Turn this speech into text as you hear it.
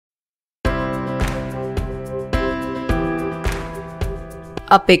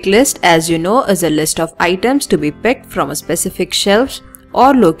A pick list, as you know, is a list of items to be picked from a specific shelf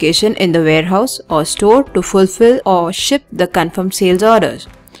or location in the warehouse or store to fulfill or ship the confirmed sales orders.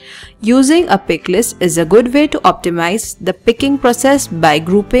 Using a pick list is a good way to optimize the picking process by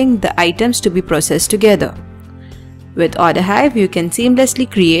grouping the items to be processed together. With Orderhive, you can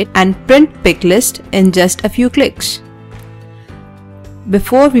seamlessly create and print pick list in just a few clicks.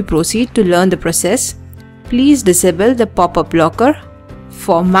 Before we proceed to learn the process, please disable the pop-up blocker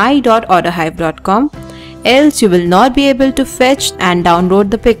for my.orderhive.com, else you will not be able to fetch and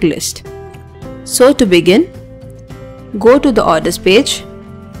download the pick list. So to begin, go to the orders page.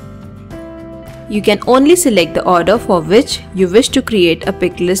 You can only select the order for which you wish to create a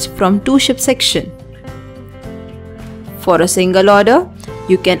pick list from to ship section. For a single order,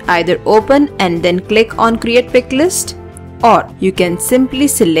 you can either open and then click on create pick list, or you can simply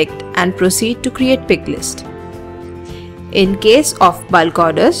select and proceed to create pick list. In case of bulk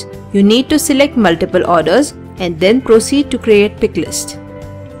orders, you need to select multiple orders and then proceed to create pick list.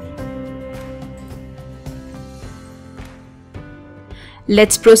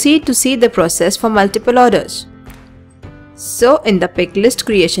 Let's proceed to see the process for multiple orders. So in the pick list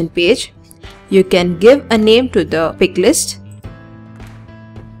creation page, you can give a name to the pick list.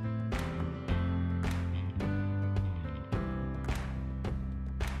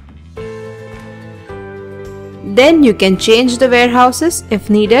 Then you can change the warehouses if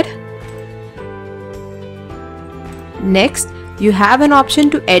needed. Next, you have an option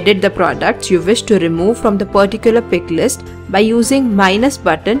to edit the products you wish to remove from the particular pick list by using minus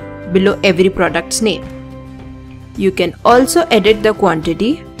button below every product's name. You can also edit the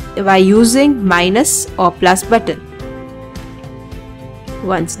quantity by using minus or plus button.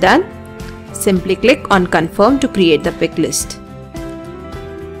 Once done, simply click on confirm to create the pick list.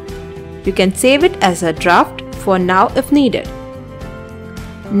 You can save it as a draft for now if needed.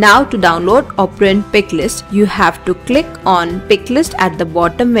 Now to download or print pick list, you have to click on pick list at the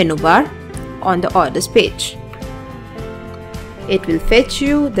bottom menu bar on the orders page. It will fetch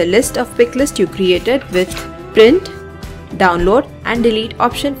you the list of pick list you created with print, download and delete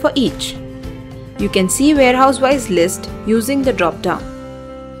option for each. You can see warehouse wise list using the drop down.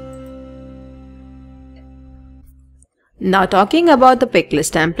 Now talking about the pick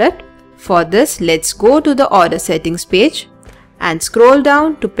list template. For this, let's go to the order settings page and scroll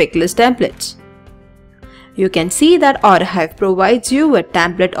down to pick list templates. You can see that Orderhive provides you a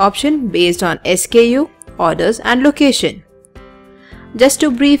template option based on SKU, orders and location. Just to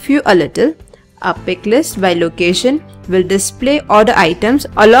brief you a little, a pick list by location will display order items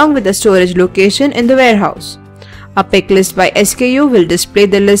along with the storage location in the warehouse. A pick list by SKU will display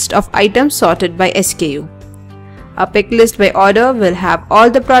the list of items sorted by SKU. A pick list by order will have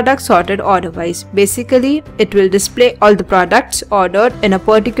all the products sorted order-wise. Basically, it will display all the products ordered in a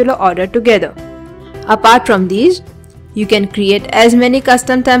particular order together. Apart from these, you can create as many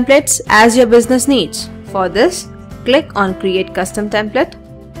custom templates as your business needs. For this, click on Create Custom Template.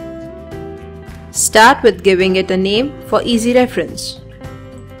 Start with giving it a name for easy reference.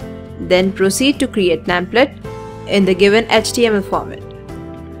 Then proceed to create template in the given HTML format.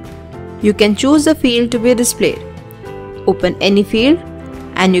 You can choose the field to be displayed. Open any field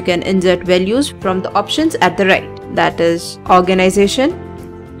and you can insert values from the options at the right, that is organization,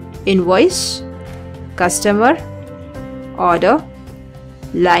 invoice, customer, order,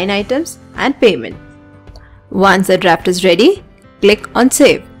 line items and payment. Once the draft is ready, click on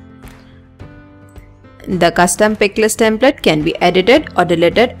save. The custom pick list template can be edited or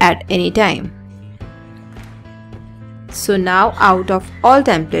deleted at any time. So now out of all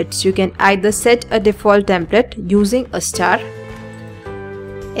templates, you can either set a default template using a star,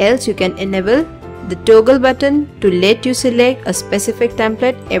 else you can enable the toggle button to let you select a specific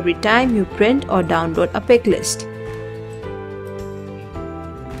template every time you print or download a pick list.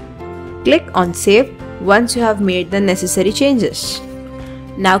 Click on save once you have made the necessary changes.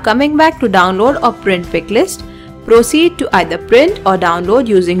 Now coming back to download or print pick list, proceed to either print or download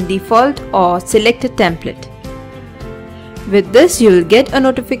using default or selected template. With this, you will get a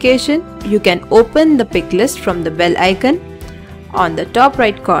notification. You can open the pick list from the bell icon on the top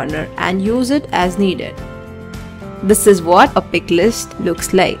right corner and use it as needed. This is what a pick list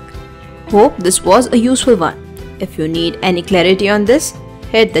looks like. Hope this was a useful one. If you need any clarity on this,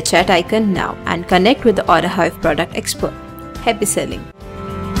 hit the chat icon now and connect with the Orderhive product expert. Happy selling!